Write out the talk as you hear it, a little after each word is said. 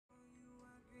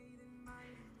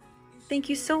Thank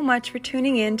you so much for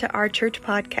tuning in to our church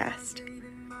podcast.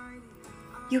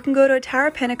 You can go to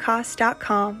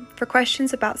atarapentecost.com for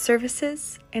questions about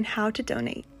services and how to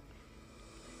donate.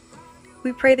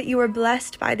 We pray that you are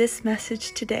blessed by this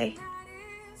message today.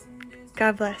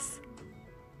 God bless.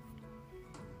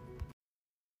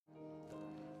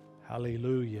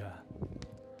 Hallelujah.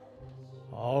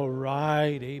 All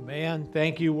right, amen.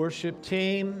 Thank you, worship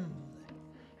team.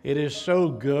 It is so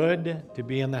good to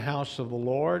be in the house of the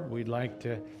Lord. We'd like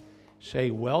to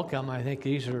say welcome. I think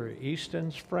these are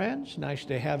Easton's friends. Nice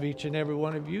to have each and every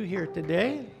one of you here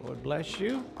today. Lord bless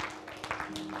you.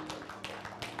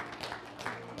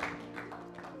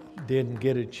 Didn't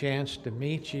get a chance to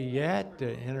meet you yet,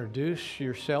 to introduce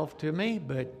yourself to me,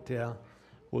 but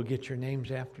we'll get your names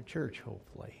after church,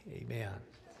 hopefully. Amen.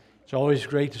 It's always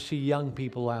great to see young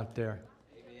people out there.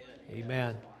 Amen.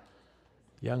 Amen.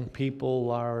 Young people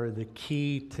are the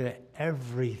key to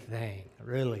everything,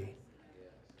 really.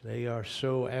 They are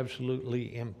so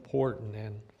absolutely important,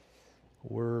 and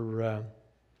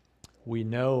we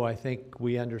know, I think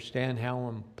we understand how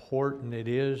important it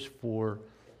is for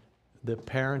the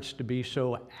parents to be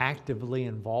so actively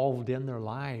involved in their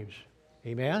lives.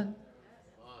 Amen?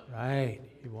 Right.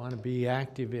 You want to be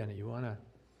active in it. You want to,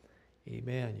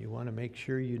 amen, you want to make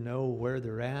sure you know where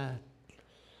they're at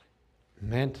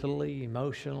mentally,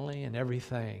 emotionally, and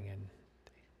everything. And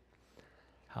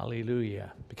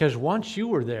hallelujah. Because once you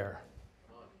were there,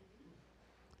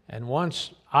 and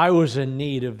once I was in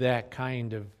need of that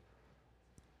kind of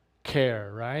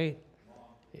care, right?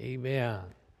 Amen.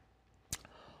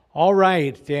 All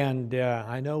right, and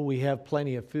I know we have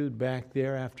plenty of food back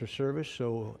there after service,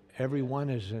 so everyone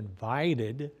is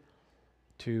invited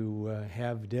to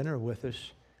have dinner with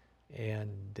us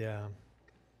and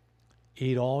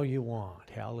eat all you want.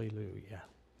 Hallelujah.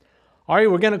 All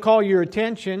right, we're going to call your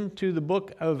attention to the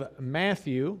book of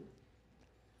Matthew,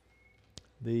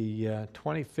 the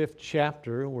 25th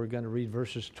chapter. We're going to read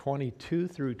verses 22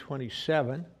 through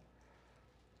 27.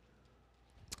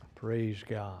 Praise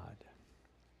God.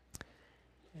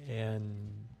 And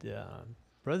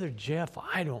Brother Jeff,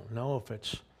 I don't know if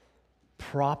it's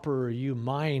proper or you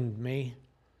mind me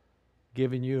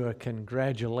giving you a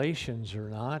congratulations or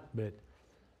not, but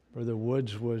Brother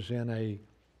Woods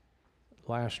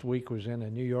last week was in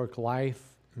a New York Life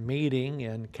meeting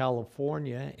in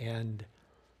California, and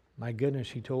my goodness,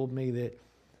 he told me that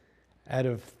out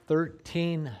of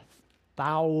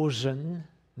 13,000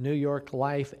 New York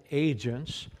Life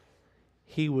agents,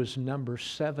 he was number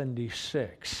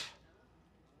 76.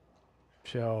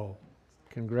 So,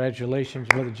 congratulations,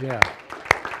 Brother Jeff.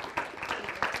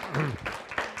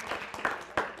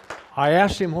 I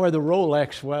asked him where the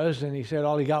Rolex was, and he said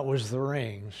all he got was the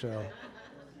ring. So,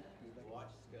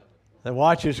 the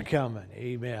watch is coming.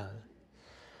 Amen.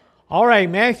 All right,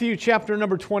 Matthew chapter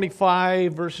number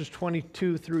 25, verses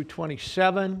 22 through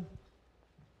 27.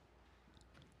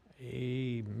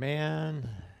 Amen.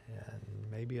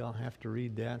 Maybe I'll have to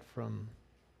read that from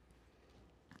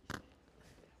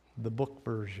the book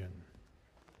version.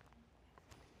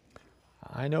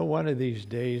 I know one of these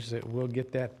days that we'll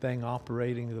get that thing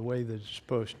operating the way that it's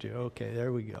supposed to. Okay,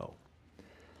 there we go.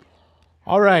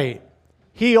 All right.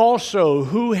 He also,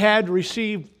 who had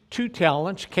received 2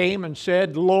 talents, came and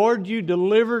said, Lord, you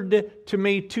delivered to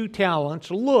me 2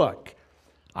 talents. Look,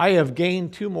 I have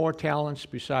gained 2 more talents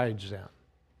besides them.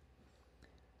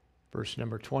 Verse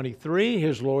number 23,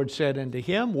 his Lord said unto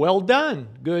him, Well done,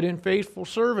 good and faithful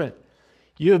servant.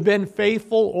 You have been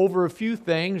faithful over a few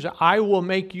things. I will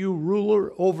make you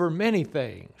ruler over many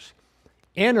things.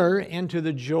 Enter into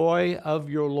the joy of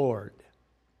your Lord.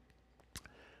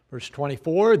 Verse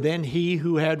 24, then he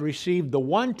who had received the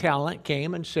 1 talent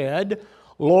came and said,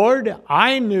 Lord,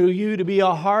 I knew you to be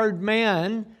a hard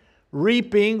man,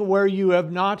 reaping where you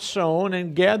have not sown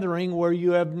and gathering where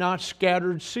you have not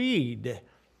scattered seed.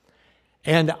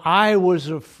 And I was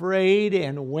afraid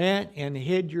and went and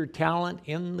hid your talent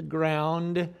in the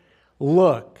ground.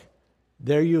 Look,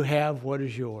 there you have what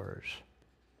is yours.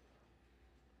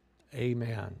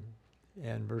 Amen.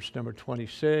 And verse number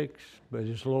 26, but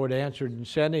his Lord answered and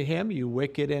said to him, You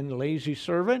wicked and lazy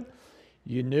servant,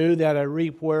 you knew that I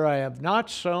reap where I have not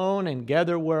sown and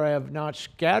gather where I have not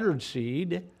scattered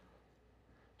seed.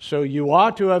 So you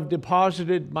ought to have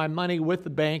deposited my money with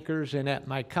the bankers, and at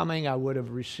my coming I would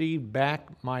have received back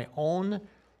my own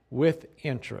with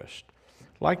interest.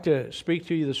 I'd like to speak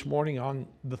to you this morning on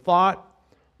the thought,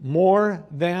 more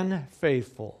than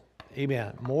faithful.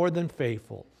 Amen. More than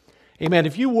faithful. Amen.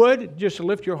 If you would, just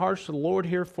lift your hearts to the Lord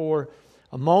here for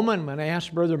a moment. I'm going to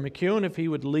ask Brother McEwen if he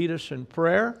would lead us in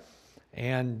prayer.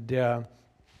 And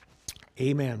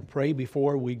Amen. Pray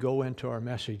before we go into our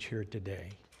message here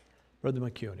today. Brother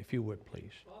McEwen, if you would,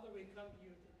 please. Father, we come to you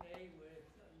today with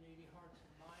needy hearts and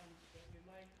minds that we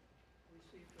might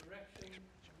receive direction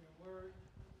from your word,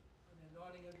 an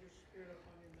anointing of your spirit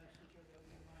upon your messenger, that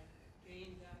we might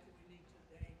gain that we need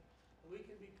today, that we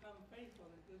can become faithful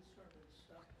and good servants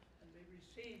and be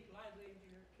received gladly into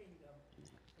your kingdom.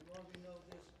 And Lord, we know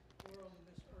this world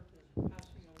and this earth is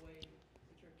passing away,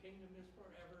 but your kingdom is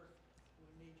forever.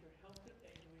 We need your help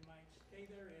today that we might stay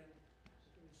therein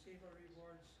to receive our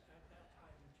rewards at that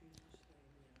time. In Jesus' name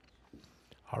we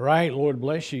ask. All right, Lord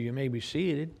bless you. You may be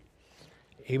seated.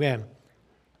 Amen.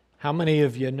 How many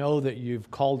of you know that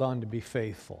you've called on to be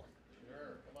faithful?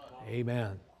 Sure, come on.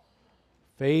 Amen.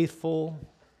 Faithful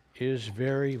is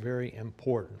very, very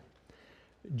important.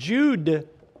 Jude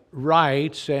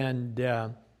writes, and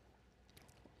the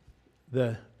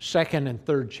second and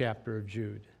third chapter of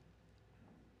Jude.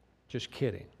 Just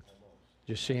kidding.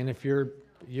 Just seeing if you're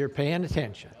paying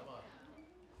attention.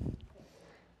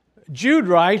 Jude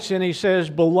writes, and he says,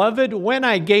 Beloved, when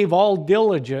I gave all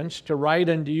diligence to write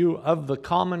unto you of the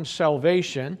common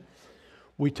salvation,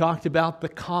 we talked about the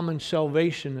common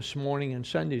salvation this morning in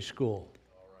Sunday school.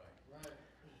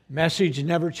 Message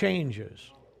never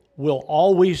changes. Will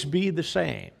always be the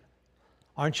same.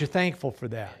 Aren't you thankful for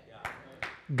that?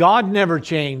 God never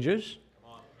changes.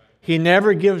 He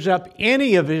never gives up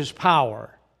any of His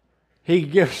power. He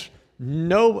gives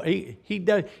no,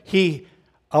 He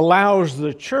allows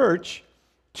the church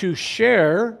to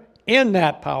share in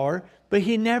that power, but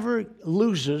He never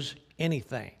loses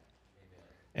anything.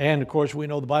 And of course, we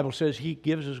know the Bible says He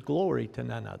gives His glory to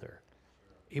none other.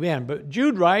 Amen. But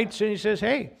Jude writes and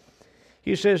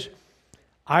he says,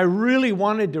 I really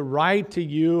wanted to write to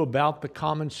you about the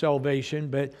common salvation,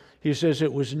 but he says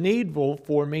it was needful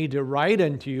for me to write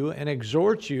unto you and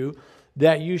exhort you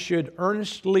that you should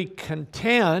earnestly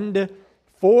contend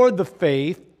for the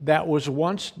faith that was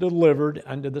once delivered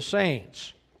unto the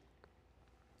saints.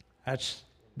 That's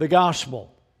the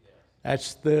gospel.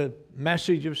 That's the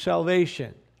message of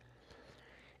salvation.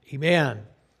 Amen.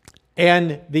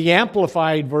 And the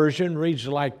Amplified Version reads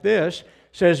like this,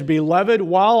 says, Beloved,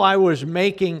 while I was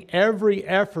making every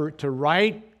effort to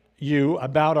write you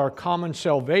about our common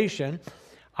salvation,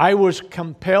 I was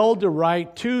compelled to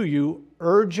write to you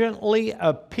urgently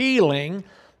appealing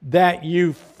that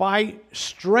you fight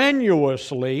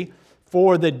strenuously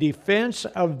for the defense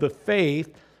of the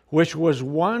faith which was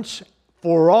once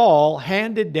for all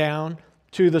handed down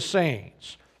to the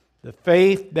saints. The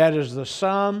faith that is the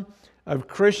sum of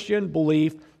Christian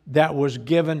belief that was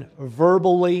given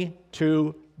verbally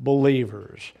to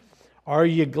believers. Are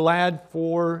you glad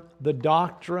for the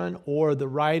doctrine or the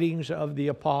writings of the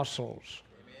apostles?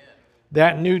 Amen.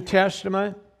 That New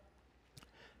Testament,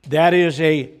 that is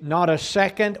not a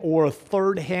second or a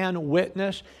third-hand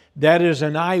witness. That is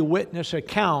an eyewitness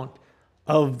account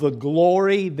of the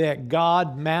glory that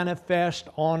God manifests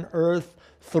on earth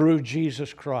through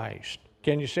Jesus Christ.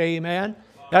 Can you say amen?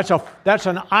 That's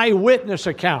an eyewitness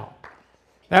account.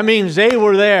 That means they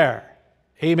were there.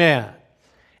 Amen.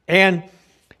 And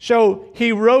so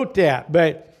he wrote that.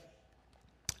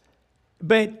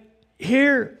 But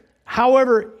here,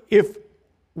 however, if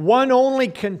one only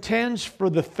contends for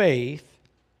the faith,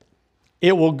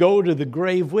 it will go to the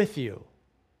grave with you.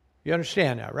 You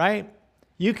understand that, right?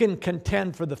 You can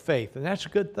contend for the faith, and that's a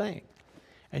good thing.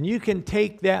 And you can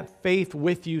take that faith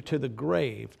with you to the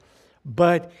grave.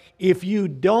 But if you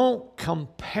don't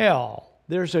compel,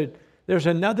 there's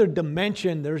another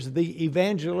dimension. There's the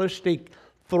evangelistic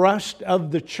thrust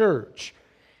of the church.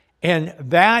 And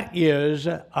that is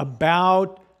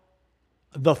about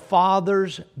the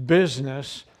Father's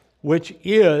business, which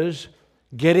is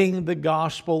getting the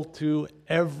gospel to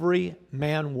every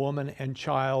man, woman, and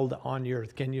child on the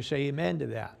earth. Can you say amen to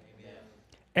that? Amen.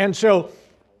 And so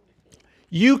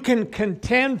you can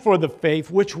contend for the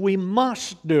faith, which we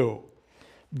must do.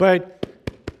 But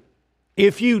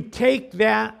if you take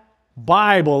that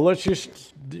Bible,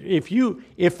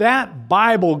 if that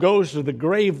Bible goes to the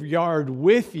graveyard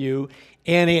with you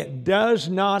and it does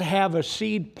not have a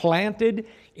seed planted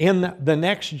in the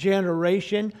next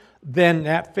generation, then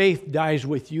that faith dies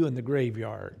with you in the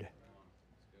graveyard.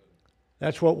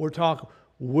 That's what we're talking.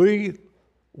 We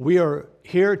are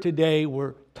here today.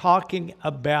 We're talking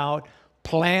about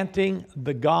planting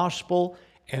the gospel,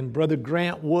 and Brother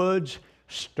Grant Woods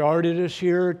started us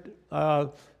here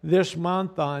this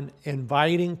month on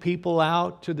inviting people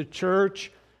out to the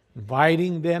church,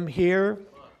 inviting them here,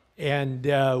 and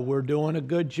we're doing a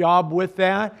good job with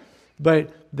that. But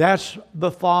that's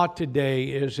the thought today,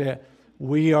 is that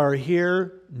we are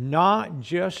here not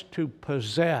just to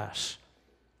possess,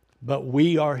 but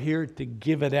we are here to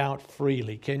give it out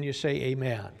freely. Can you say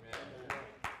amen?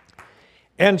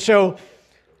 And so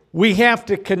we have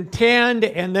to contend,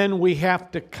 and then we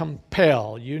have to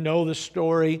compel. You know the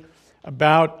story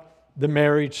about the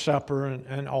marriage supper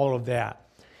and all of that.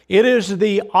 It is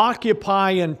the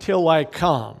occupy until I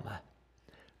come.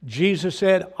 Jesus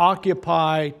said,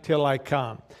 occupy till I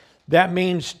come. That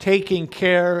means taking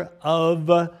care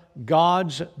of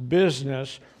God's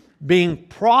business, being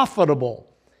profitable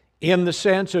in the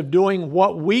sense of doing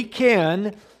what we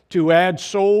can to add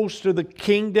souls to the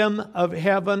kingdom of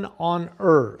heaven on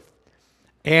earth.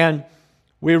 And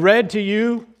we read to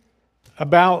you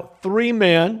about 3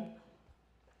 men.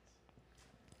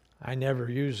 I never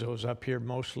use those up here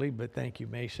mostly, but thank you,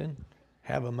 Mason.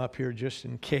 Have them up here just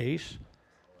in case.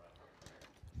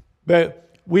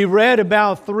 But we read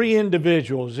about 3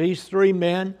 individuals. These 3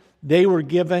 men, they were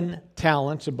given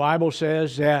talents. The Bible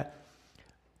says that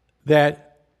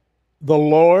the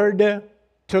Lord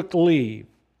took leave.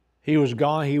 He was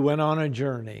gone. He went on a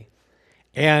journey.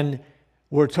 And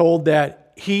we're told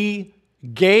that he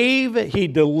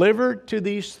delivered to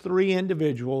these 3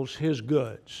 individuals his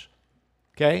goods.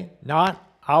 Okay? Not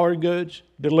our goods,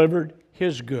 delivered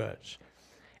his goods.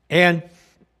 And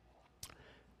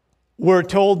we're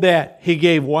told that he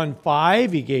gave one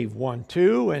 5, he gave one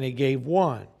 2, and he gave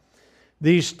 1.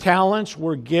 These talents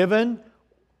were given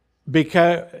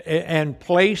and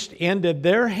placed into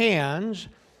their hands,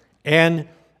 and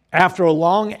after a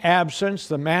long absence,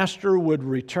 the master would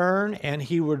return and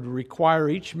he would require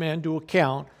each man to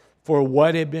account for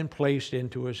what had been placed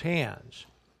into his hands.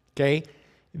 Okay?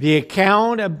 The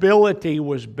accountability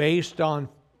was based on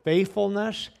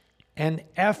faithfulness and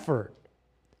effort.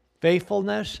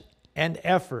 Faithfulness and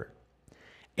effort.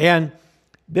 And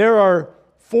there are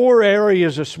 4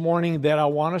 areas this morning that I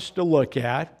want us to look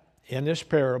at in this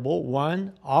parable.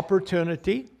 1,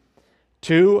 opportunity.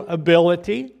 2,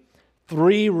 ability.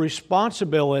 3,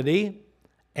 responsibility.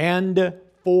 And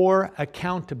 4,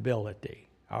 accountability.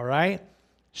 All right?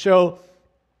 So,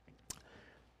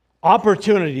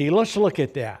 opportunity, let's look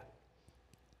at that.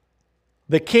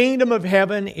 The kingdom of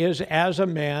heaven is as a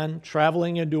man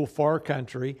traveling into a far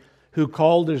country who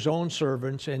called his own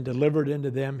servants and delivered unto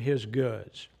them his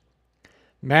goods.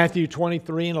 Matthew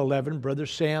 23:11, Brother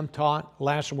Sam taught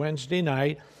last Wednesday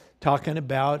night talking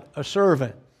about a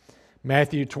servant.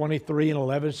 Matthew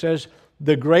 23:11 says,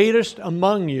 the greatest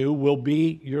among you will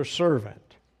be your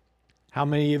servant. How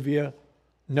many of you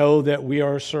know that we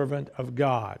are a servant of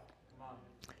God?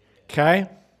 Okay?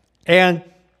 And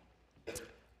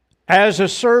as a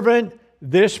servant,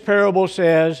 this parable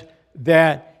says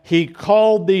that he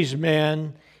called these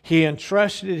men, he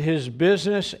entrusted his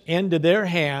business into their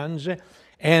hands,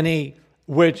 and the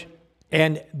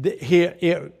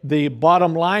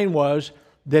bottom line was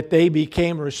that they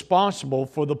became responsible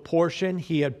for the portion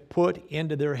he had put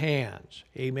into their hands.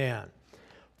 Amen.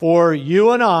 For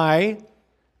you and I,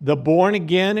 the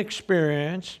born-again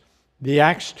experience, the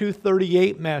Acts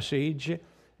 2:38 message,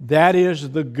 that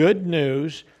is the good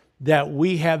news that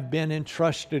we have been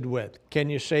entrusted with. Can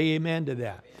you say amen to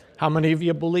that? How many of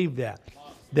you believe that?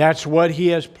 That's what he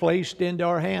has placed into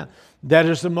our hand. That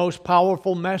is the most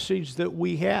powerful message that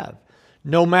we have.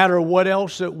 No matter what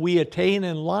else that we attain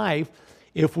in life,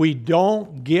 if we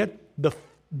don't get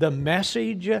the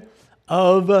message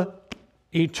of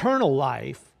eternal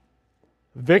life,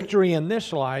 victory in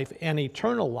this life and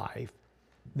eternal life,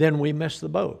 then we miss the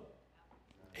boat.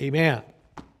 Amen.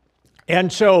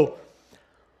 And so,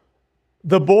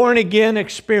 the born-again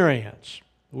experience.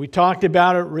 We talked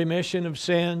about it, remission of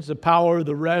sins, the power of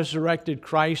the resurrected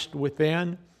Christ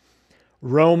within.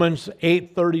 Romans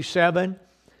 8:37,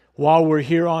 while we're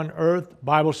here on earth, the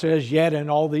Bible says, yet in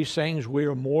all these things we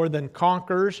are more than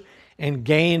conquerors and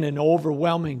gain an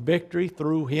overwhelming victory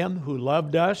through him who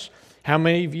loved us. How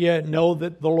many of you know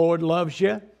that the Lord loves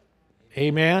you?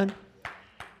 Amen.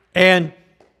 And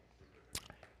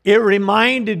it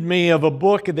reminded me of a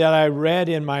book that I read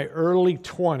in my early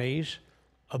 20s,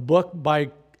 a book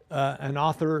by an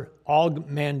author, Og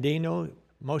Mandino.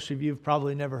 Most of you have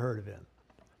probably never heard of him.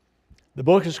 The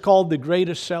book is called The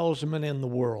Greatest Salesman in the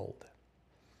World.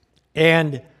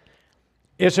 And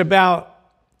it's about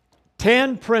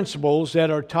 10 principles that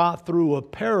are taught through a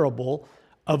parable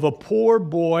of a poor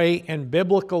boy in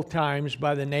biblical times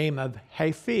by the name of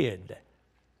Hafid.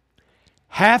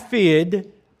 Hafid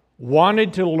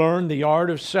wanted to learn the art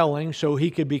of selling so he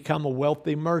could become a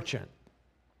wealthy merchant.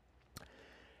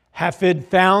 Hafid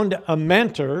found a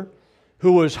mentor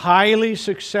who was highly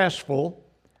successful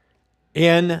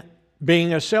in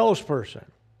being a salesperson.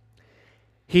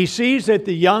 He sees that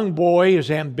the young boy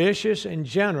is ambitious and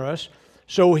generous,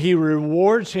 So he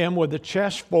rewards him with a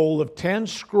chest full of 10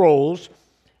 scrolls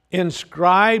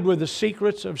inscribed with the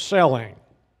secrets of selling.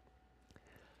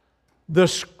 The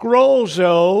scrolls,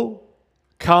 though,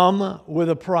 come with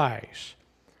a price.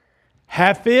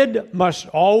 Hafid must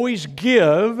always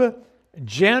give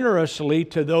generously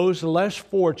to those less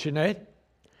fortunate,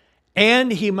 and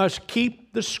he must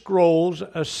keep the scrolls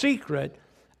a secret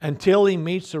until he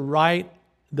meets the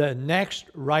next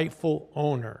rightful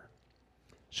owner.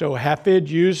 So Hafid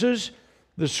uses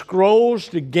the scrolls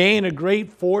to gain a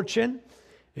great fortune.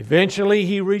 Eventually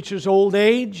he reaches old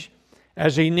age.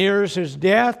 As he nears his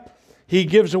death, he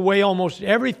gives away almost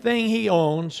everything he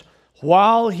owns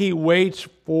while he waits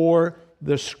for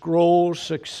the scroll's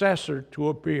successor to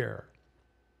appear.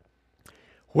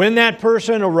 When that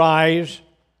person arrives,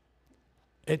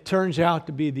 it turns out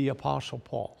to be the Apostle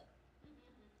Paul,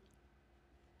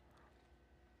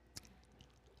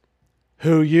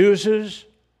 who uses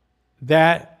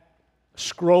that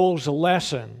scroll's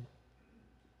lesson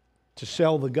to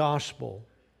sell the gospel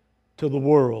to the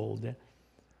world.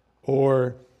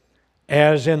 Or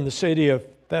as in the city of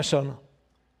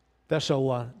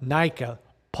Thessalonica,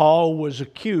 Paul was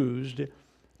accused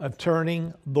of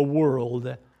turning the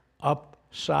world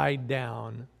upside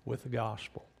down with the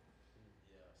gospel.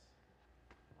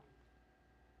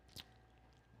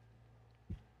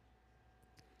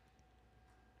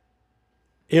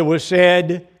 It was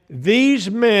said, these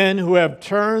men who have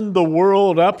turned the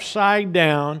world upside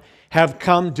down have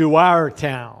come to our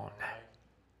town.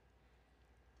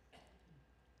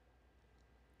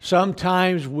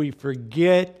 Sometimes we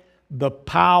forget the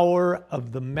power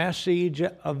of the message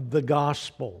of the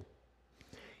gospel.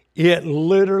 It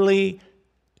literally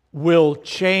will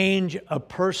change a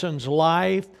person's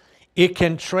life. It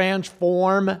can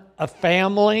transform a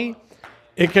family.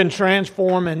 It can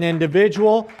transform an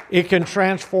individual. It can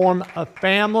transform a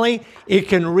family. It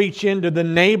can reach into the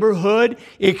neighborhood.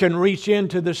 It can reach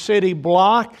into the city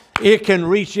block. It can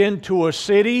reach into a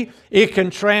city. It can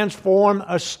transform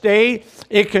a state.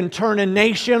 It can turn a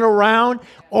nation around.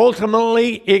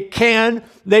 Ultimately, it can.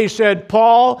 They said,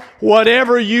 Paul,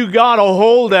 whatever you got a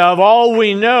hold of, all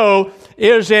we know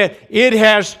is that it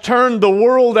has turned the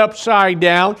world upside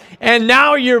down, and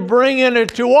now you're bringing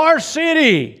it to our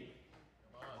city.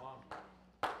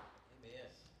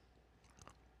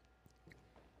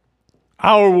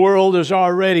 Our world is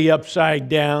already upside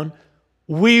down.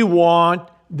 We want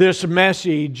this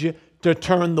message to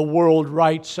turn the world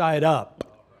right side up.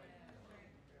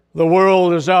 The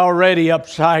world is already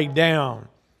upside down.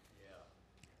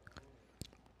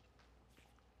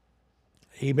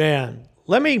 Amen.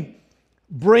 Let me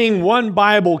bring one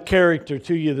Bible character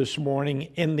to you this morning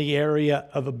in the area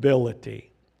of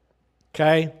ability.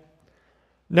 Okay?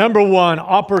 Number one,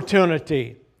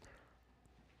 opportunity.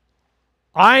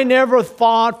 I never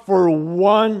thought for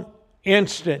one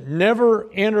instant,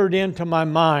 never entered into my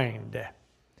mind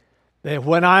that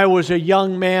when I was a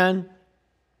young man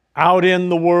out in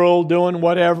the world doing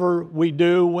whatever we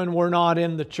do when we're not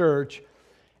in the church,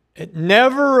 it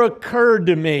never occurred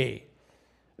to me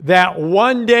that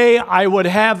one day I would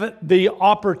have the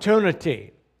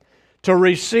opportunity to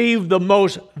receive the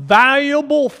most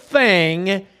valuable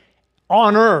thing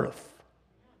on earth.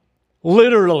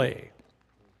 Literally.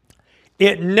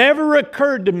 It never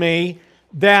occurred to me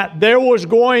that there was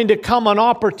going to come an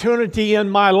opportunity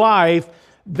in my life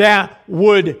that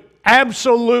would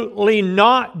absolutely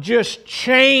not just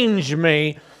change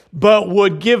me, but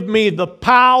would give me the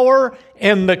power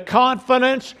and the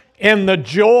confidence and the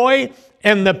joy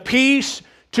and the peace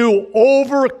to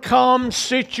overcome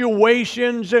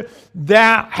situations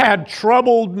that had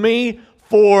troubled me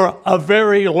for a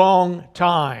very long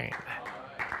time.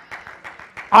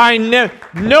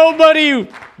 Nobody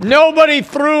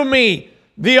threw me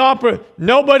the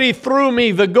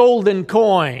golden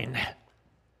coin.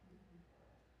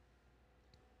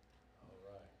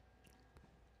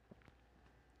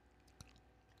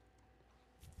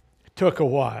 It took a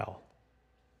while.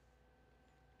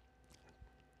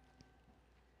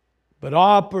 But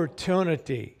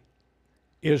opportunity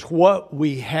is what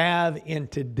we have in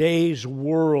today's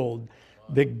world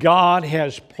that God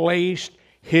has placed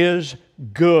His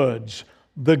goods,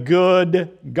 the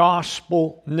good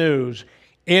gospel news,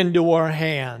 into our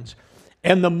hands.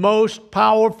 And the most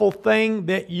powerful thing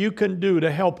that you can do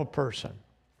to help a person,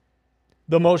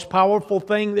 the most powerful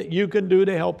thing that you can do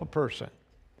to help a person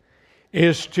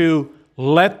is to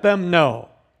let them know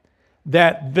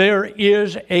that there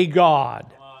is a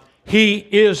God. He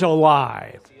is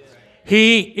alive.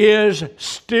 He is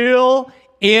still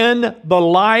in the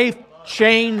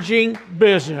life-changing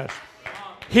business.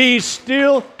 He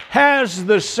still has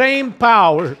the same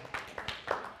power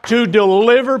to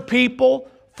deliver people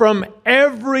from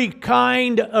every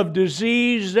kind of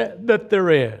disease that there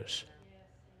is.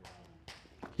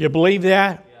 You believe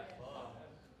that?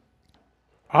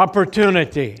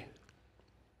 Opportunity.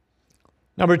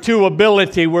 Number 2,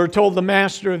 ability. We're told the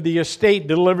master of the estate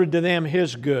delivered to them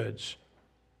his goods,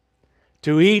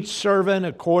 to each servant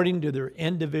according to their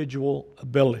individual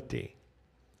ability.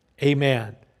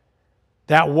 Amen.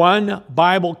 That one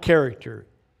Bible character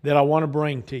that I want to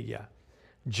bring to you.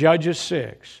 Judges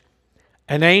 6.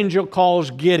 An angel calls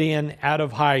Gideon out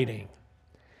of hiding.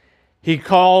 He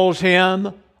calls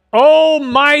him, "O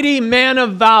mighty man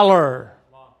of valor."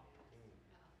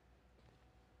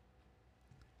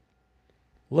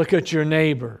 Look at your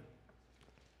neighbor.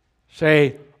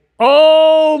 Say,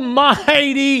 "O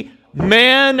mighty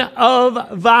man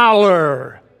of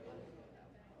valor."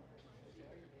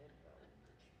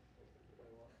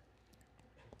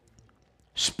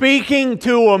 Speaking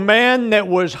to a man that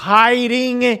was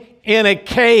hiding in a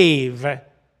cave,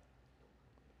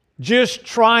 just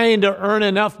trying to earn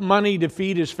enough money to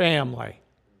feed his family.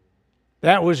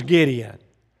 That was Gideon.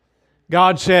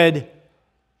 God said,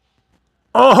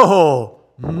 "Oh,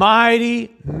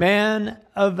 mighty man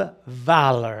of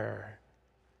valor."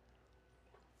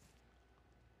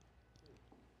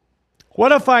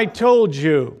 What if I told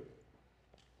you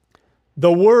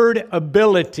the word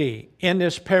ability in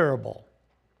this parable?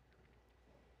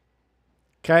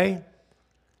 Okay?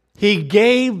 He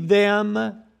gave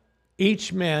them,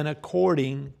 each man,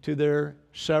 according to their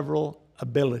several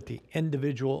ability,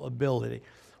 individual ability.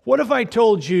 What if I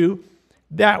told you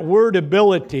that word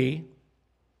ability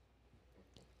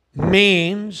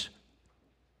means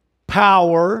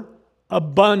power,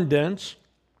 abundance,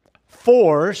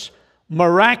 force,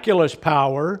 miraculous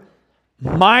power,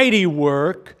 mighty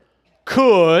work,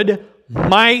 could,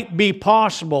 might be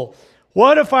possible?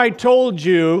 What if I told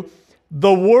you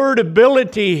the word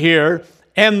ability here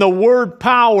and the word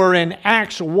power in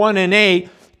Acts 1 and 8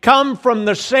 come from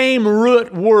the same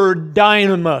root word,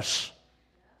 dynamis?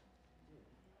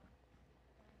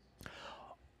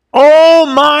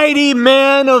 Almighty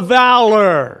man of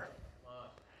valor.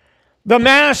 The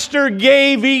master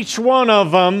gave each one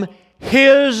of them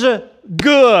his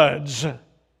goods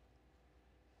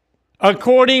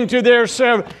according to their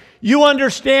service. You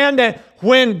understand that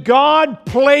when God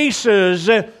places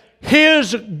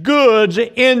his goods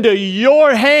into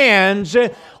your hands,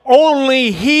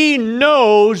 only He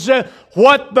knows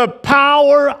what the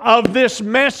power of this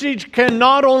message can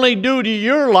not only do to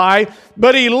your life,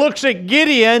 but He looks at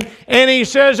Gideon and He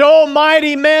says, "Oh,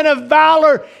 mighty man of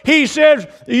valor," He says,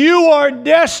 "you are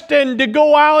destined to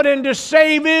go out and to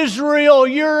save Israel,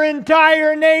 your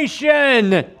entire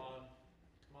nation."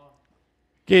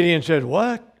 Gideon said,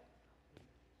 "What?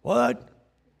 What?"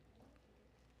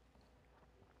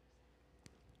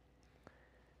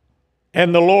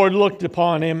 And the Lord looked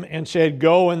upon him and said,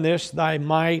 "Go in this thy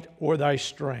might or thy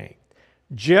strength.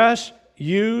 Just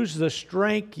use the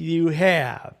strength you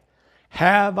have.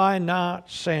 Have I not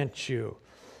sent you?"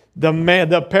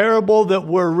 The parable that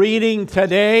we're reading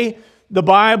today, the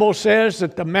Bible says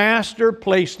that the master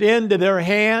placed into their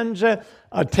hands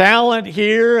a talent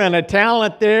here and a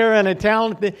talent there and a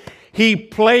talent there. He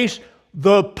placed,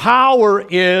 the power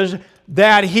is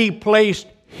that He placed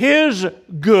His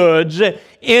goods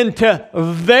into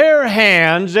their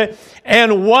hands,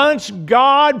 and once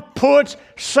God puts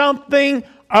something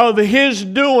of His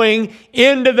doing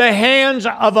into the hands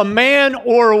of a man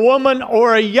or a woman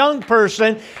or a young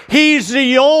person, He's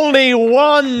the only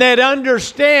one that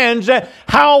understands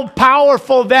how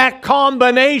powerful that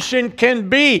combination can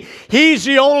be. He's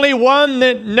the only one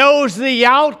that knows the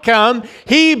outcome.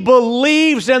 He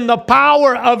believes in the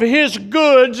power of His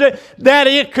goods, that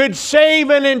it could save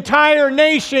an entire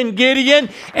nation, Gideon,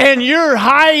 and you're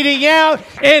hiding out,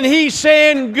 and He's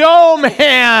saying, "Go,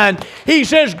 man." He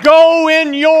says, "Go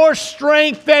in your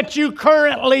strength that you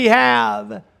currently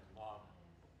have."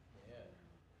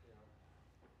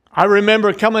 I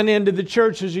remember coming into the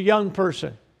church as a young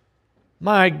person.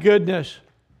 My goodness.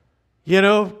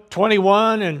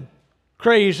 21 and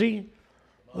crazy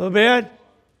a little bit.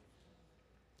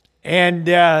 And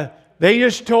they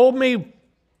just told me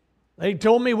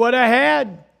what I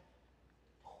had.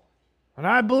 And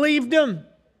I believed them.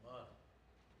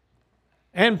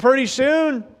 And pretty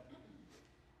soon,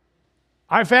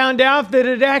 I found out that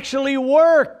it actually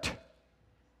worked.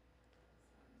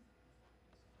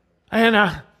 And,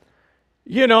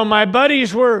 my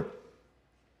buddies were,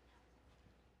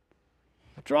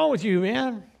 "What's wrong with you,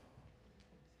 man?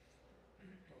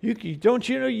 Don't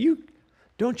you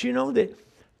know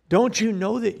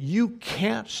that you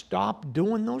can't stop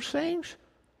doing those things?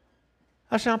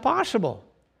 That's not possible."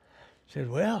 said,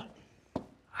 well,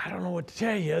 I don't know what to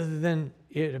tell you other than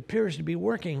it appears to be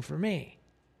working for me.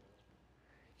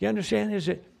 You understand? Is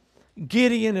it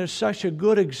Gideon is such a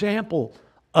good example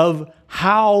of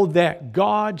how that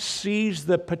God sees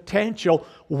the potential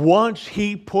once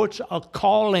He puts a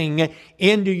calling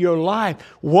into your life.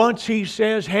 Once He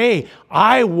says, hey,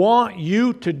 I want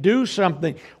you to do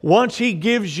something. Once He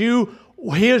gives you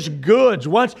His goods.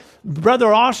 Once,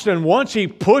 Brother Austin, once He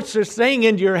puts this thing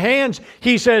into your hands,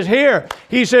 He says, here,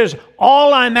 He says,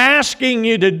 all I'm asking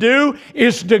you to do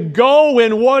is to go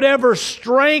in whatever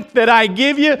strength that I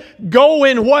give you, go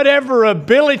in whatever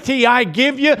ability I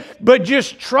give you, but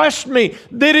just trust me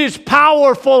that it's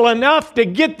powerful enough to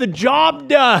get the job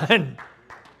done.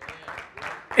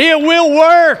 It will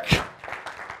work.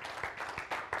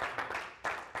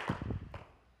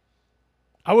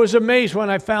 I was amazed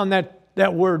when I found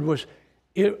that word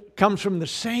it comes from the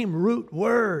same root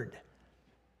word.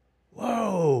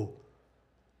 Whoa.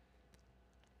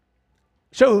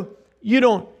 So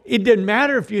it didn't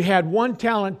matter if you had 1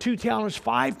 talent, 2 talents,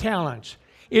 5 talents.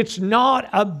 It's not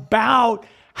about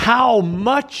how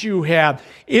much you have.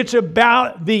 It's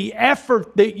about the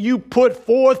effort that you put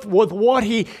forth with what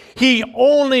He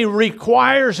only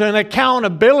requires an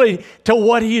accountability to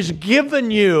what He's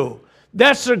given you.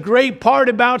 That's the great part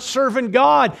about serving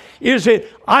God, is that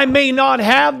I may not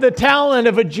have the talent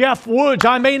of a Jeff Woods.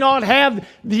 I may not have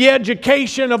the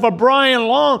education of a Brian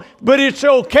Long, but it's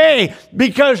okay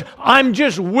because I'm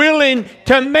just willing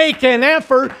to make an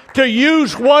effort to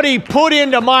use what He put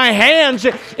into my hands,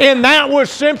 and that was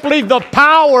simply the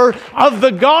power of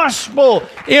the gospel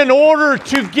in order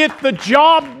to get the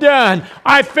job done.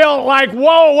 I felt like,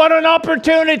 whoa, what an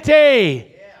opportunity.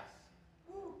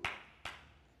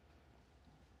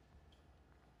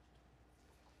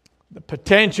 The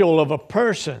potential of a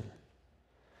person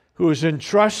who is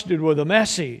entrusted with a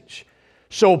message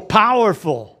so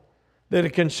powerful that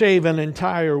it can save an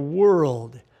entire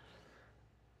world.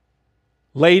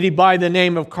 Lady by the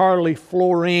name of Carly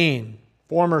Florine,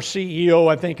 former CEO,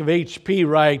 I think, of HP,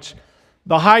 writes,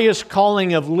 the highest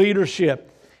calling of leadership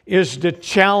is to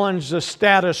challenge the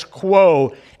status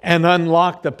quo and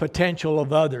unlock the potential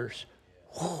of others.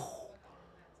 Whew.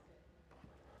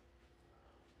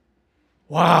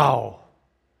 Wow.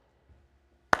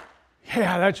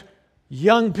 Yeah, that's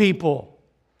young people.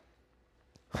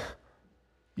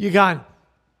 You got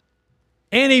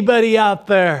anybody out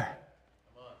there?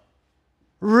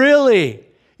 Really?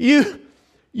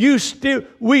 We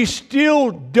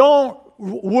still don't,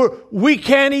 we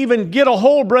can't even get a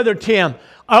hold, Brother Tim,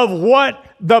 of what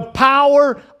the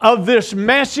power of this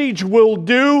message will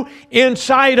do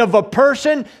inside of a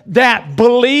person that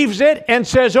believes it and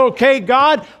says, okay,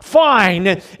 God, fine.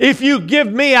 If you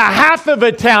give me a half of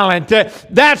a talent,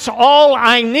 that's all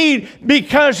I need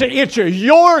because it's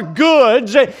your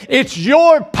goods, it's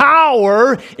your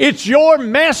power, it's your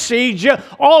message.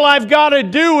 All I've got to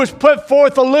do is put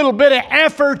forth a little bit of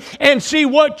effort and see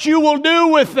what you will do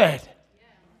with it.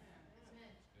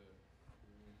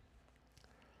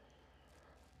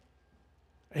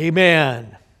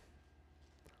 Amen.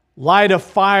 Light a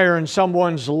fire in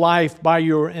someone's life by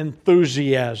your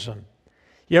enthusiasm.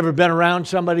 You ever been around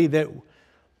somebody that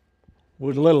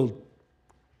was a little,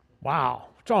 wow,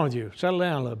 what's wrong with you? Settle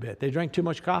down a little bit. They drank too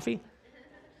much coffee?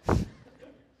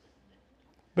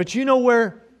 But you know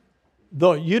where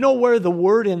the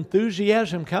word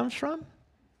enthusiasm comes from?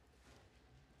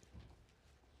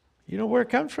 You know where it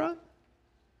comes from?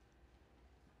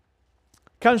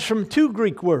 It comes from 2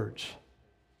 Greek words.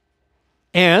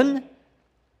 En,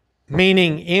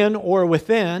 meaning in or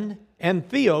within, and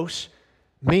theos,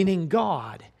 meaning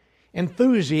God.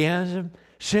 Enthusiasm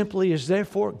simply is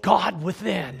therefore God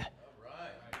within.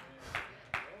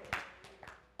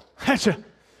 That's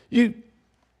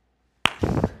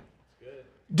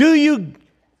do you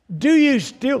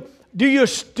still,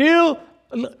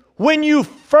 when you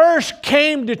first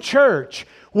came to church,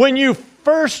 when you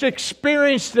first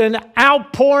experienced an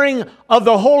outpouring of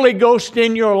the Holy Ghost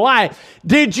in your life,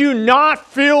 did you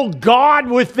not feel God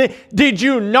within? Did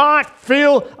you not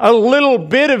feel a little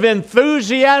bit of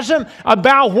enthusiasm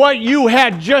about what you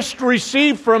had just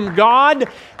received from God?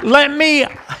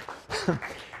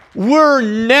 We're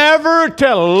never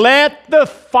to let the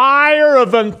fire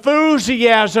of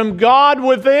enthusiasm, God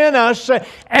within us,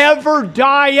 ever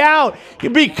die out.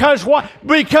 Because what?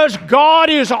 Because God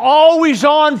is always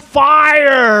on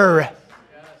fire.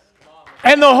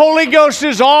 And the Holy Ghost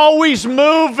is always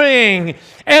moving.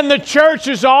 And the church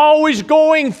is always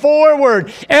going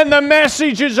forward. And the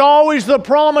message is always the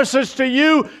promises to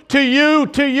you, to you,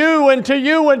 to you, and to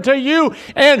you, and to you.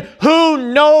 And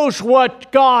who knows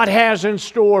what God has in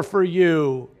store for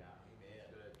you?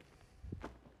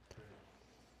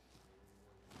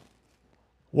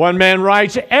 One man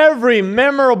writes, every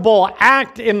memorable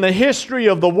act in the history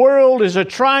of the world is a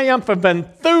triumph of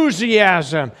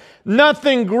enthusiasm.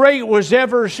 Nothing great was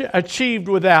ever achieved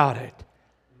without it.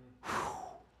 Whew.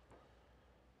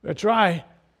 That's right.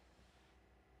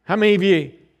 How many of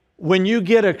you, when you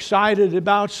get excited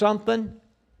about something,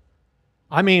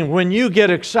 when you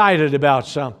get excited about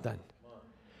something,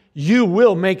 you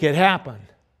will make it happen.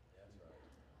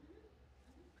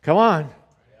 Come on.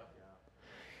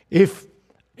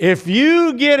 If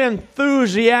you get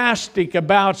enthusiastic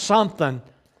about something,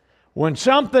 when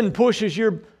something pushes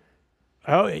you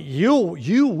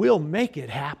will make it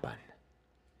happen.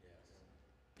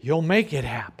 You'll make it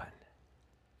happen.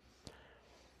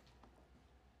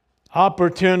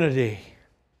 Opportunity.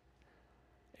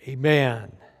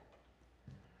 Amen.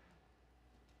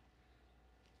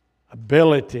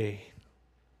 Ability.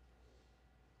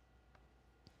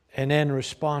 And then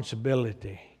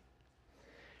responsibility.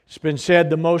 It's been said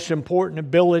the most important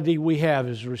ability we have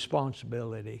is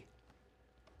responsibility.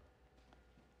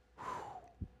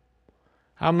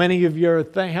 How many of you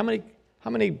are how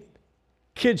many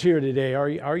kids here today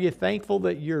are you thankful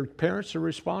that your parents are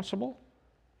responsible?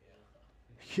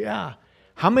 Yeah.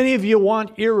 How many of you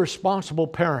want irresponsible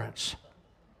parents?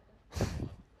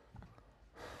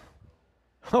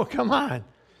 Oh, come on.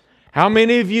 How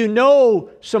many of you know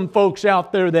some folks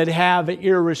out there that have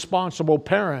irresponsible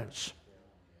parents?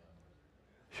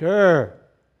 Sure.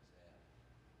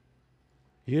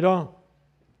 You don't.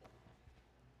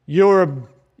 Your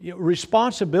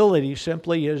responsibility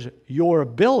simply is your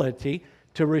ability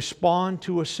to respond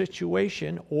to a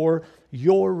situation or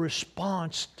your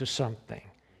response to something,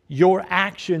 your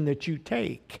action that you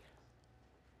take.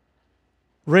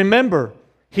 Remember,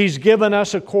 He's given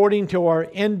us according to our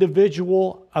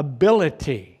individual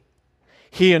ability.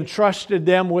 He entrusted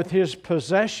them with His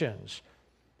possessions.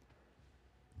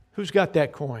 Who's got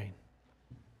that coin?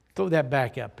 Throw that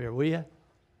back up here, will you?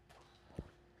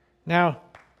 Now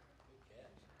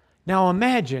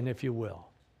imagine, if you will.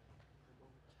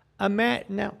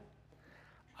 Now,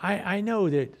 I know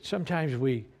that sometimes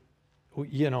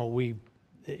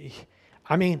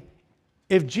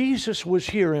if Jesus was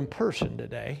here in person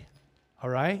today, all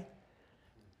right,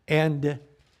 and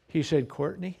He said,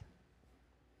 Courtney,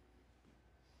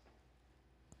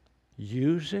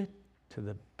 use it to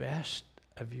the best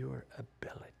of your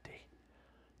ability.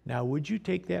 Now, would you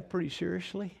take that pretty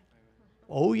seriously?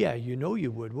 Oh, yeah, you know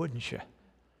you would, wouldn't you?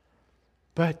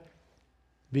 But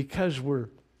because we're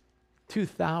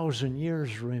 2,000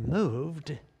 years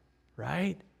removed,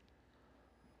 right?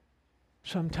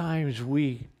 Sometimes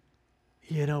we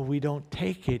don't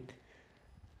take it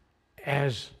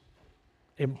as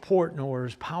important or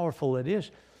as powerful it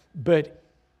is. But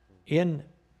in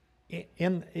a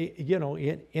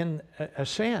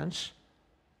sense,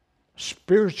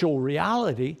 spiritual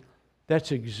reality,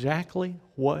 that's exactly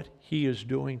what He is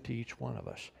doing to each one of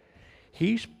us.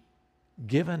 He's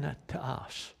given it to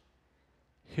us,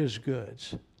 His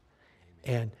goods.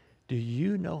 And do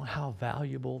you know how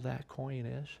valuable that coin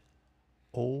is?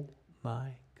 Oh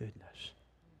my goodness.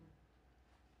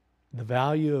 The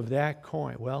value of that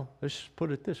coin, well, let's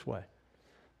put it this way.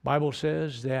 The Bible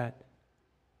says that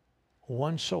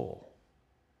one soul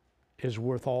is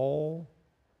worth more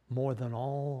than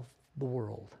all the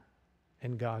world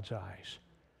in God's eyes.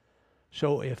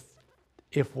 So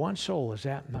if one soul is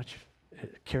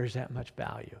carries that much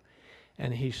value,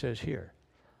 and He says, here,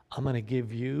 I'm going to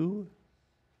give you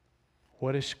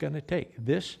what it's going to take.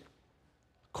 This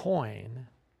coin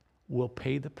will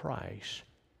pay the price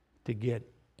to get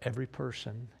every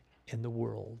person in the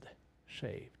world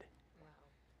saved. Wow.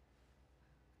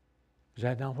 Is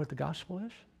that not what the gospel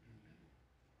is?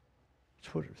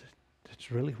 That's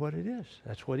really what it is.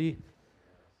 That's what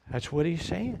He's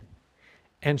saying.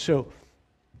 And so,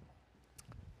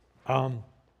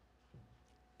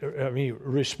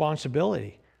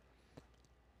 responsibility.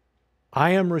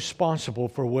 I am responsible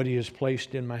for what He has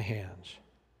placed in my hands.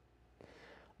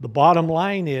 The bottom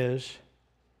line is,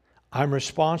 I'm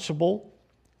responsible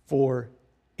for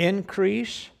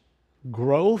increase,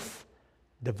 growth,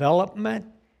 development,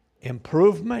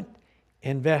 improvement,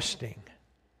 investing.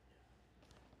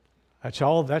 That's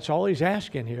all He's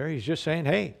asking here. He's just saying,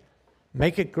 hey,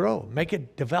 make it grow,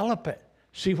 develop it,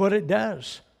 see what it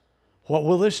does. What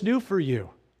will this do for you?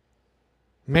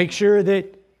 Make sure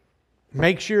that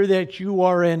you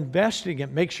are investing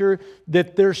it. Make sure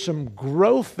that there's some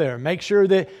growth there. Make sure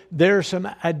that there's some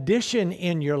addition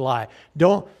in your life.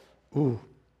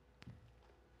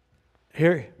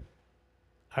 Here,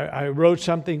 I wrote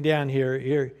something down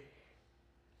here.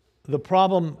 The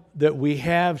problem that we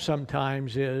have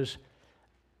sometimes is,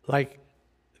 like,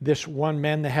 this one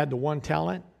man that had the one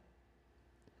talent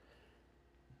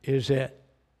is that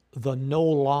the no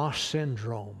loss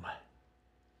syndrome.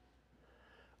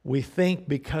 We think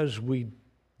because we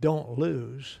don't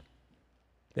lose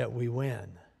that we win.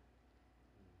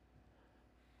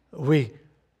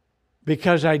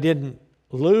 Because I didn't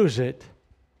lose it,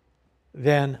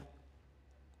 then,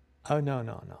 oh,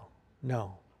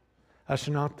 no. That's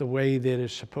not the way that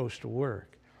it's supposed to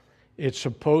work. It's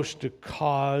supposed to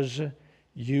cause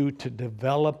you to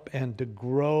develop and to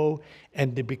grow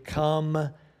and to become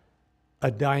a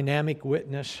dynamic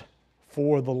witness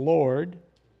for the Lord.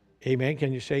 Amen.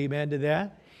 Can you say amen to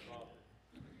that?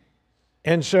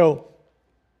 And so,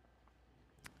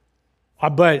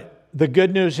 but the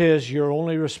good news is you're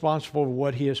only responsible for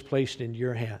what He has placed in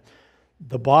your hand.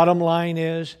 The bottom line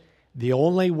is the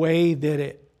only way that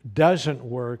it doesn't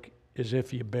work is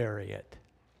if you bury it.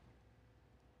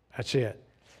 That's it.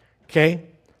 Okay?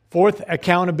 Fourth,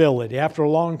 accountability. After a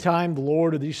long time, the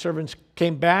Lord of these servants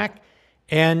came back,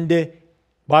 and the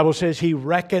Bible says He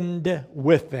reckoned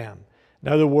with them. In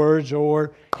other words,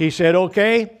 or He said,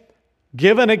 okay,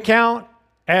 give an account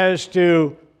as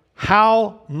to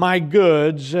how my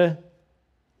goods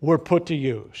were put to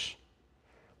use.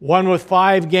 One with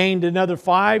 5 gained another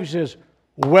 5. He says,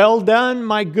 well done,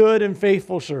 my good and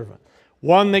faithful servant.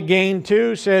 One that gained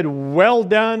 2 said, well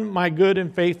done, my good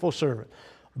and faithful servant.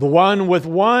 The one with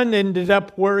 1 ended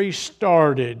up where he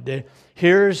started.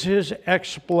 Here's his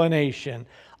explanation.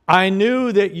 I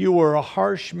knew that you were a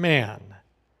harsh man,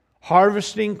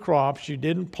 harvesting crops you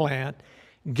didn't plant,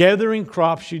 gathering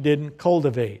crops you didn't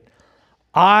cultivate.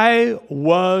 I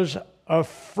was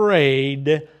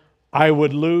afraid I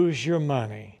would lose your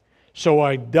money, so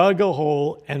I dug a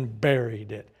hole and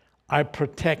buried it. I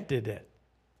protected it,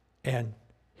 and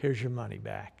here's your money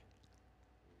back.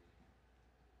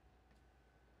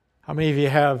 How many of you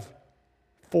have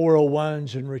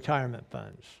 401s and retirement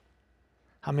funds?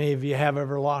 How many of you have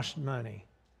ever lost money?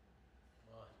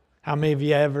 How many of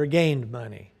you ever gained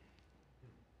money?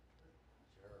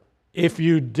 If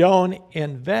you don't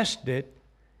invest it,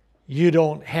 you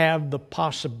don't have the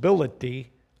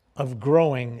possibility of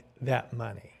growing that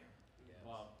money.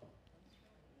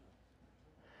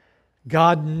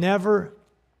 God never,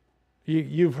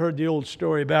 you've heard the old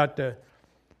story about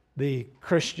the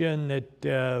Christian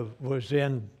that was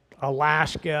in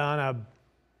Alaska on a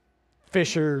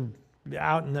fisher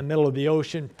out in the middle of the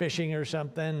ocean fishing or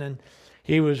something, and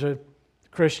he was a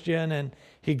Christian, and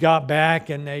he got back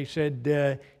and they said,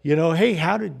 hey,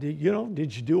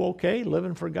 did you do okay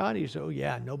living for God? He said, oh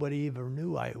yeah, nobody even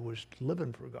knew I was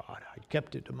living for God. I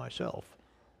kept it to myself.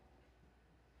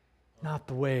 Not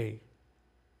the way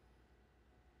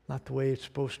it's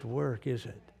supposed to work, is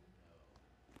it?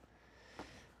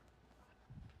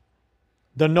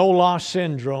 The no-loss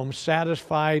syndrome,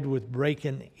 satisfied with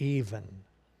breaking even.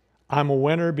 I'm a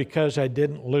winner because I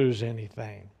didn't lose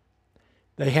anything.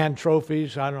 They hand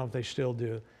trophies, I don't know if they still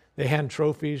do, they hand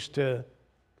trophies to,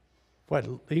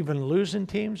 even losing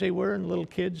teams they were in little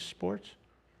kids' sports?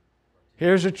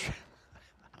 Here's a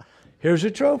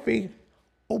trophy.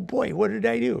 Oh boy, what did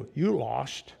I do? You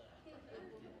lost.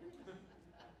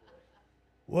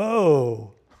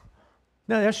 Whoa.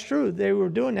 No, that's true. They were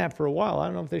doing that for a while. I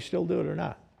don't know if they still do it or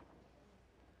not.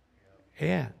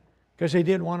 Yeah, because they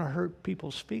didn't want to hurt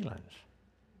people's feelings.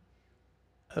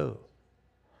 Oh.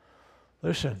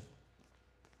 Listen,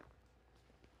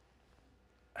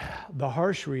 the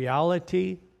harsh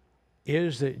reality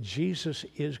is that Jesus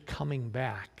is coming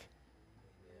back.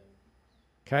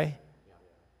 Okay?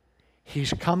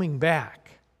 He's coming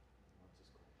back.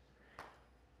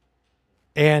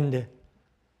 And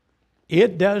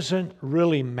it doesn't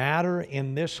really matter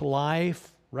in this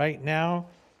life right now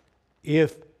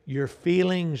if your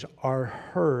feelings are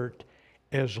hurt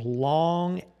as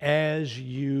long as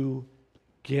you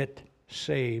get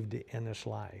saved in this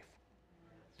life.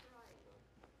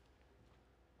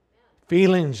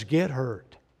 Feelings get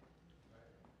hurt.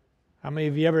 How many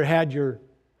of you ever had your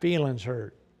feelings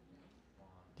hurt?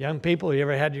 Young people, you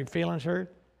ever had your feelings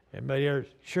hurt? Everybody ever?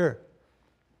 Sure.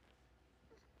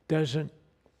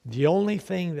 The only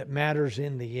thing that matters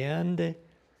in the end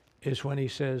is when He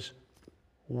says,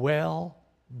 well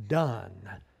done,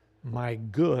 my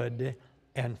good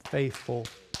and faithful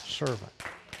servant.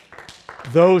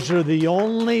 Those are the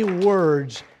only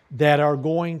words that are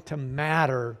going to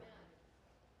matter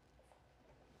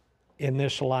in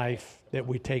this life that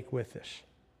we take with us.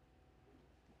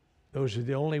 Those are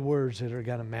the only words that are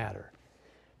going to matter.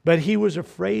 But he was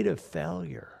afraid of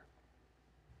failure.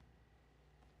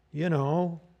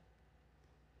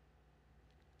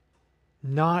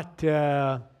 Not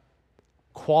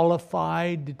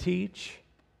qualified to teach,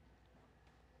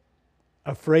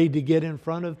 Afraid to get in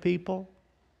front of people?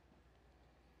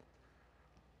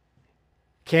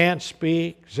 Can't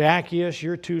speak. Zacchaeus,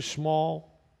 you're too small.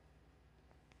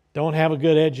 Don't have a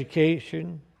good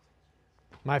education.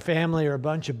 My family are a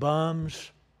bunch of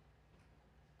bums.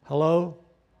 Hello?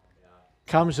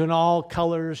 Comes in all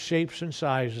colors, shapes, and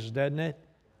sizes, doesn't it?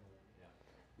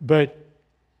 But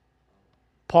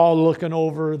Paul, looking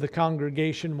over the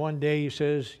congregation one day, he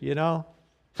says, you know,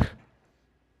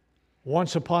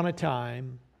 once upon a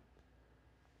time,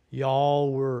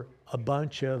 y'all were a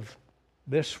bunch of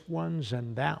this ones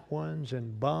and that ones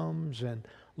and bums and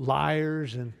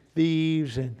liars and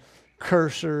thieves and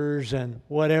cursers and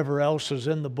whatever else is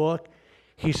in the book.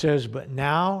 He says, but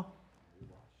now,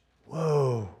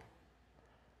 whoa,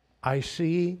 I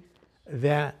see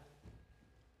that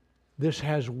this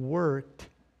has worked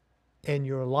in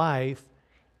your life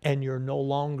and you're no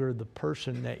longer the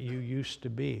person that you used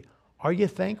to be. Are you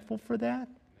thankful for that?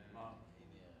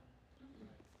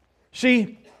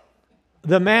 See,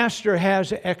 the Master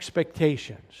has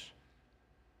expectations.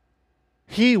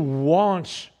 He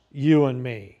wants you and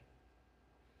me.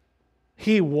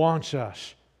 He wants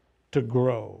us to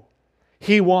grow.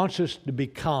 He wants us to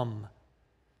become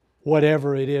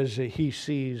whatever it is that He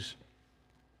sees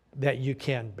that you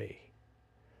can be.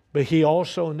 But He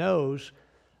also knows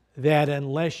that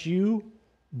unless you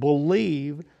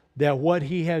believe that what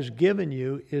He has given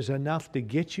you is enough to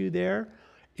get you there,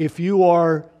 if you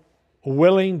are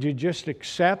willing to just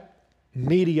accept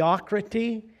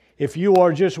mediocrity, if you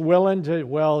are just willing to,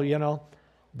 well, you know,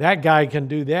 that guy can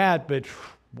do that, but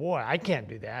boy, I can't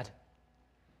do that.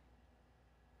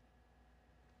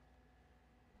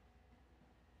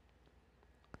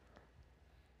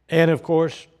 And of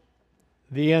course,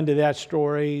 the end of that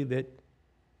story, that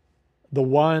the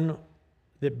one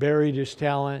that buried his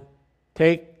talent,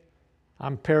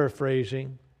 I'm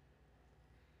paraphrasing,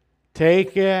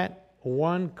 take it,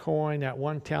 one coin, that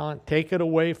one talent, take it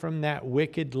away from that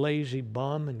wicked, lazy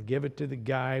bum and give it to the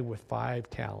guy with 5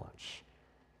 talents.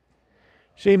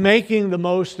 See, making the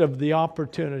most of the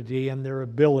opportunity and their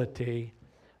ability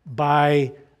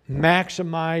by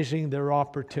maximizing their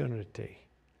opportunity.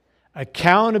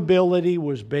 Accountability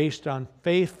was based on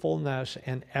faithfulness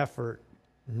and effort,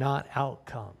 not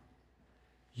outcome.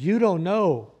 You don't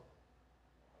know.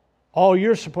 All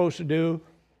you're supposed to do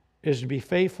is to be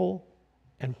faithful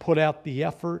and put out the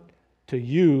effort to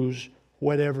use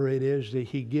whatever it is that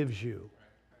He gives you.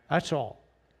 That's all.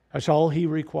 That's all He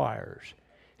requires.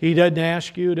 He doesn't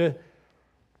ask you to,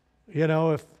 you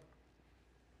know, if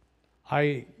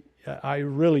I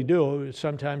really do.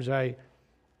 Sometimes I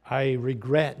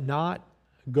regret not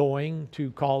going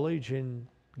to college and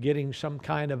getting some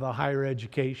kind of a higher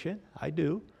education. I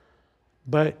do.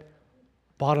 But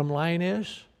bottom line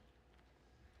is,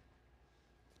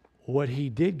 what He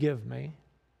did give me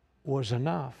was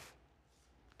enough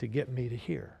to get me to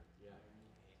here.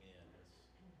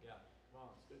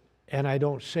 And I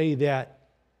don't say that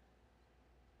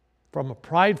from a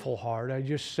prideful heart. I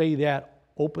just say that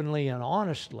openly and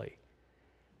honestly,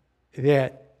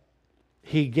 that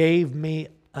He gave me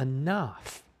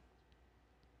enough.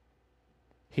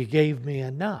 He gave me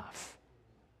enough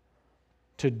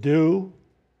to do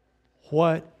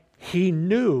what He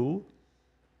knew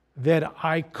that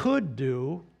I could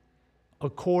do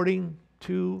according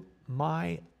to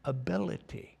my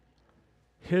ability.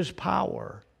 His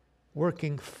power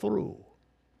working through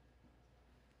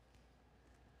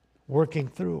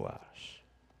us.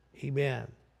 Amen.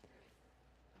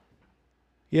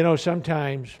 You know,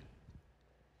 sometimes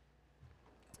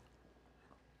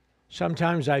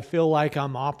I feel like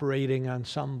I'm operating on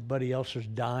somebody else's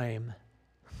dime.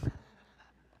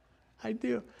 I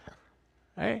do.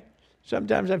 Right?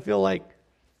 Sometimes I feel like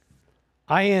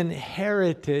I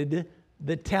inherited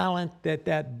the talent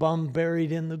that bum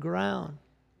buried in the ground.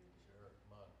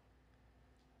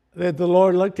 That the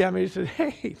Lord looked at me and said,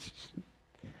 hey,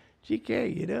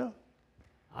 GK, you know,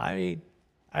 I mean,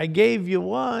 I gave you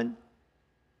one,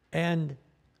 and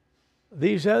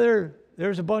there's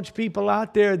a bunch of people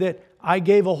out there that I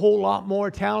gave a whole lot more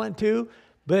talent to,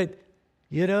 but,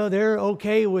 you know, they're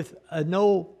okay with a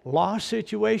no-loss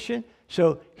situation.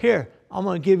 So here, I'm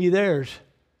going to give you theirs.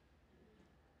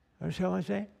 Understand what I'm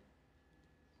saying?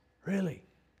 Really?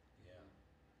 Yeah.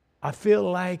 I feel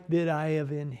like that I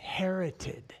have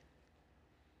inherited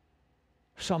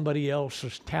somebody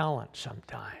else's talent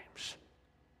sometimes.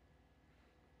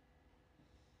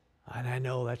 And I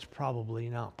know that's probably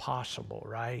not possible,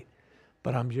 right?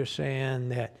 But I'm just saying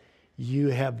that you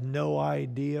have no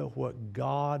idea what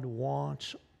God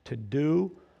wants to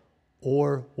do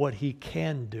or what He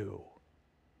can do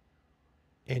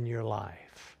in your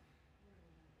life.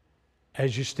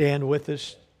 as you stand with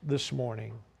us this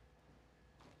morning.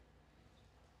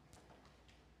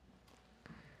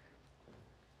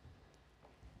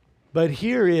 But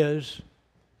here is,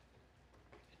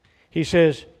 he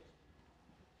says,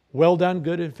 well done,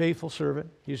 good and faithful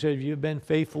servant. He said, you've been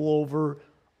faithful over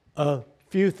a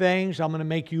few things. I'm going to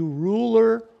make you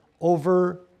ruler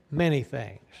over many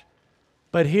things.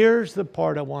 But here's the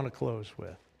part I want to close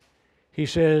with. He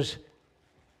says,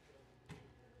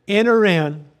 enter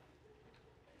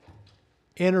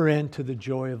into the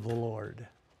joy of the Lord.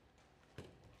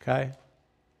 Okay?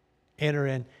 Enter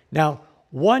in. Now,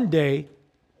 one day,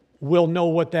 we'll know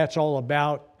what that's all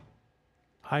about.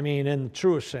 I mean, in the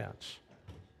truest sense.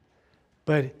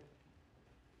 But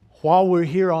while we're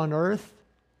here on earth,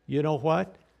 you know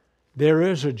what? There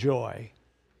is a joy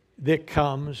that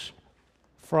comes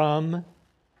from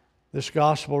this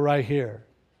gospel right here.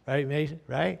 Right, Mason?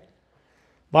 Right?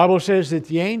 Bible says that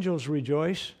the angels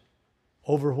rejoice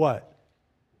over what?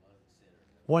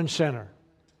 One sinner.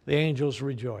 The angels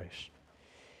rejoice.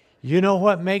 You know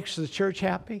what makes the church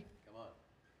happy?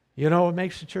 You know what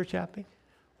makes the church happy?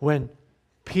 When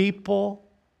people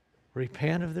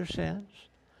repent of their sins,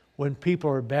 when people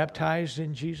are baptized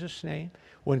in Jesus' name,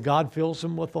 when God fills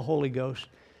them with the Holy Ghost.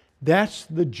 That's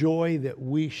the joy that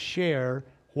we share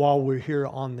while we're here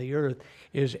on the earth,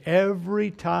 is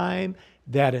every time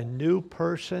that a new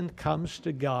person comes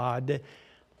to God,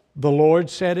 the Lord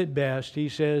said it best. He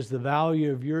says, the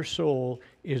value of your soul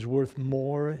is worth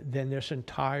more than this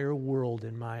entire world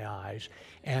in my eyes.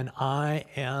 And I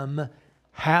am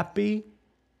happy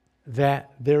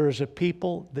that there is a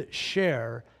people that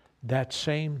share that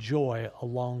same joy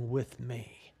along with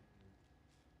me.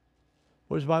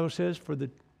 What does the Bible says?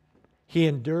 He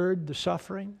endured the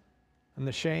suffering and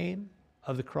the shame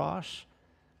of the cross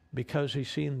because he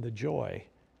seen the joy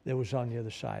that was on the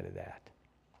other side of that.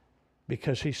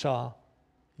 Because he saw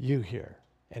you here,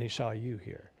 and he saw you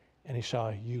here, and he saw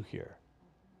you here.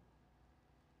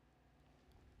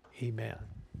 Amen.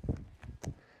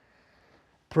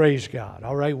 Praise God.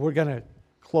 All right, we're going to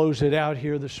close it out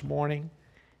here this morning.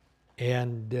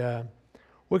 And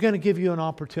we're going to give you an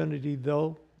opportunity,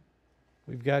 though.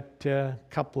 We've got a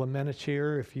couple of minutes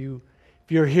here. If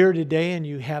you're here today and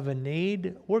you have a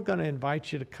need, we're going to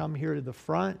invite you to come here to the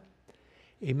front.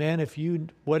 Amen.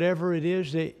 Whatever it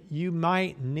is that you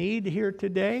might need here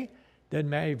today, doesn't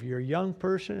matter if you're a young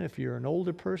person, if you're an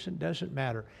older person, doesn't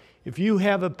matter. If you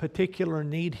have a particular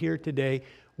need here today,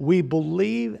 we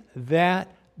believe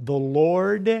that the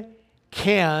Lord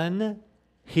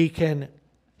He can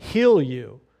heal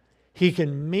you. He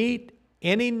can meet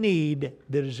any need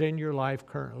that is in your life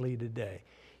currently today.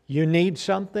 You need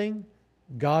something?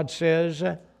 God says,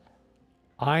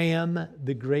 I am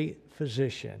the great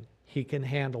physician. He can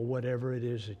handle whatever it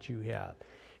is that you have.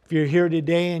 If you're here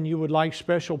today and you would like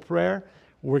special prayer,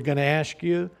 we're going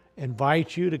to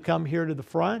invite you to come here to the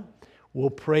front. We'll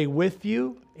pray with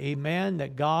you, amen,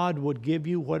 that God would give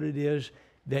you what it is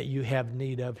that you have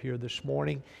need of here this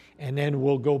morning. And then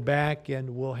we'll go back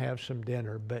and we'll have some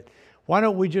dinner. But why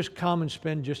don't we just come and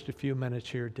spend just a few minutes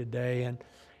here today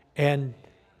and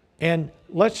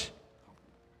let's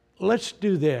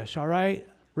do this, all right?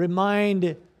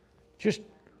 Remind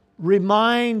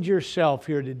yourself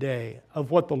here today of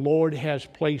what the Lord has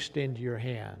placed into your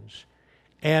hands.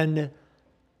 And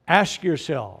ask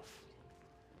yourself,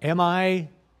 is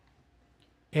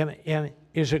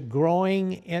it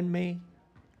growing in me?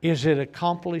 Is it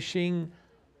accomplishing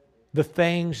the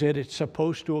things that it's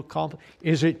supposed to accomplish?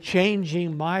 Is it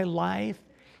changing my life?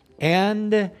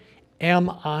 And am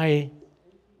I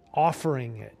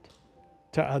offering it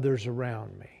to others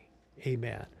around me?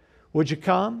 Amen. Would you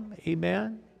come?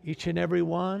 Amen. Each and every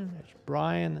one. As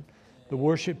Brian, the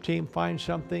worship team, find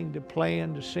something to play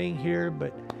and to sing here.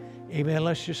 But amen.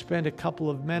 Let's just spend a couple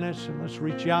of minutes and let's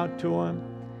reach out to Him.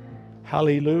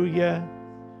 Hallelujah.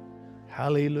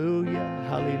 Hallelujah.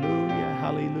 Hallelujah.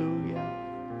 Hallelujah.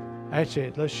 That's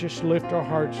it. Let's just lift our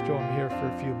hearts to Him here for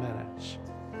a few minutes.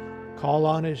 Call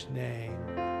on His name.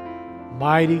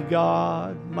 Mighty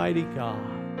God, mighty God.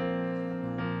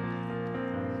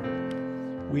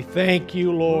 We thank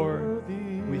you, Lord.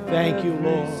 We thank you,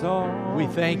 Lord. We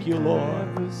thank you, Lord.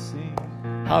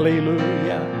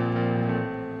 Hallelujah.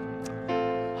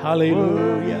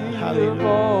 Hallelujah. Hallelujah.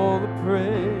 All the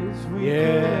praise we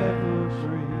ever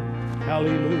bring.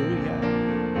 Hallelujah.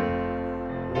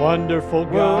 Wonderful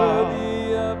God.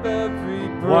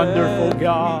 Wonderful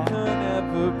God.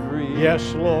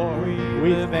 Yes, Lord.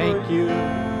 We thank you.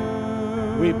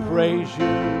 We praise you.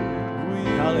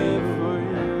 Hallelujah.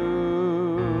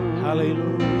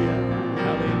 Hallelujah.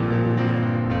 Hallelujah.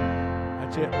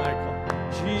 That's it, Michael.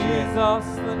 Jesus,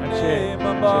 the That's it. name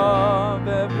That's it. above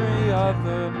every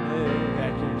other name.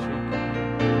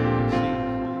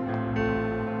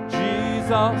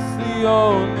 Jesus, the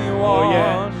only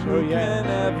one who can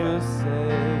ever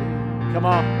save. Come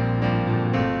on.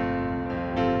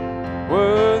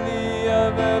 Worthy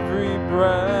of every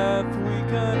breath we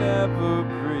can ever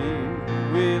breathe.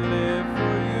 We live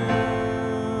for you.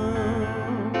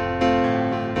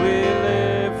 We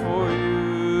live for you.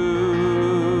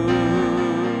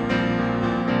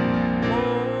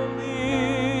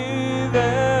 Holy,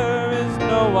 there is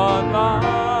no one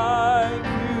like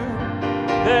you.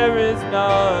 There is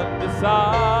none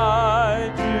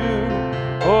beside you.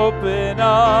 Open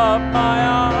up my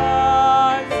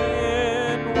eyes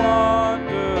in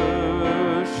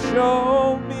wonder.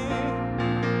 Show me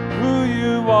who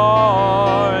you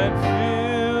are and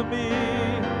fill me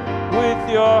with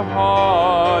your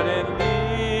heart and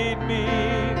lead me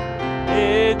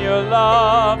in your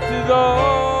love to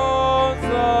those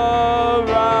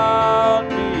around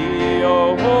me.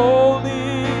 Oh,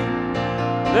 holy,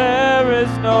 there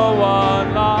is no one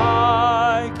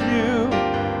like you.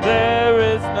 There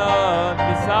is none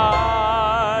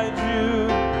beside you.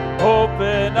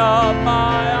 Open up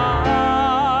my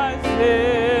eyes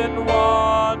in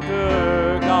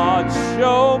wonder. God,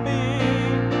 show me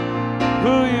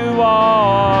who you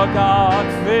are. God,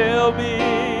 fill me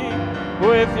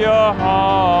with your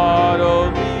heart. Oh,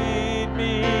 lead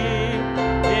me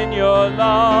in your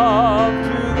love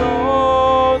to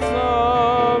those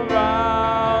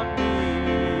around me.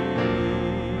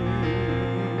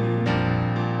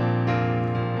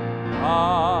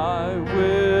 I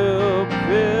will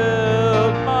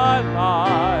build my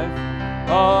life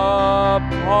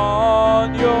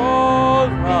upon your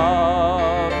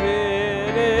love.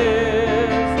 It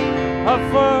is a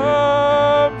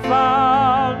firm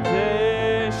foundation.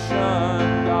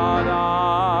 God,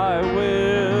 I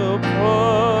will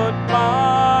put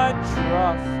my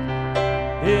trust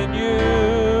in you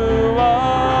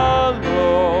alone,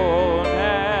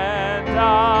 and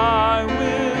I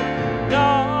will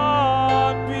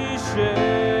not be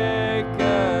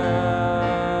shaken.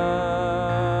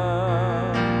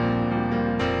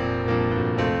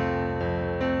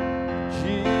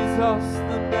 Jesus,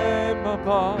 the name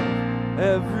above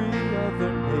every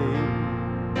other name.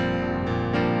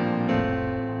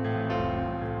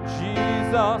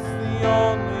 Jesus, the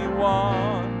only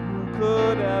one who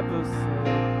could ever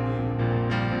save me.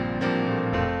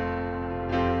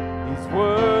 He's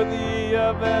worthy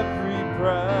of every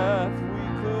breath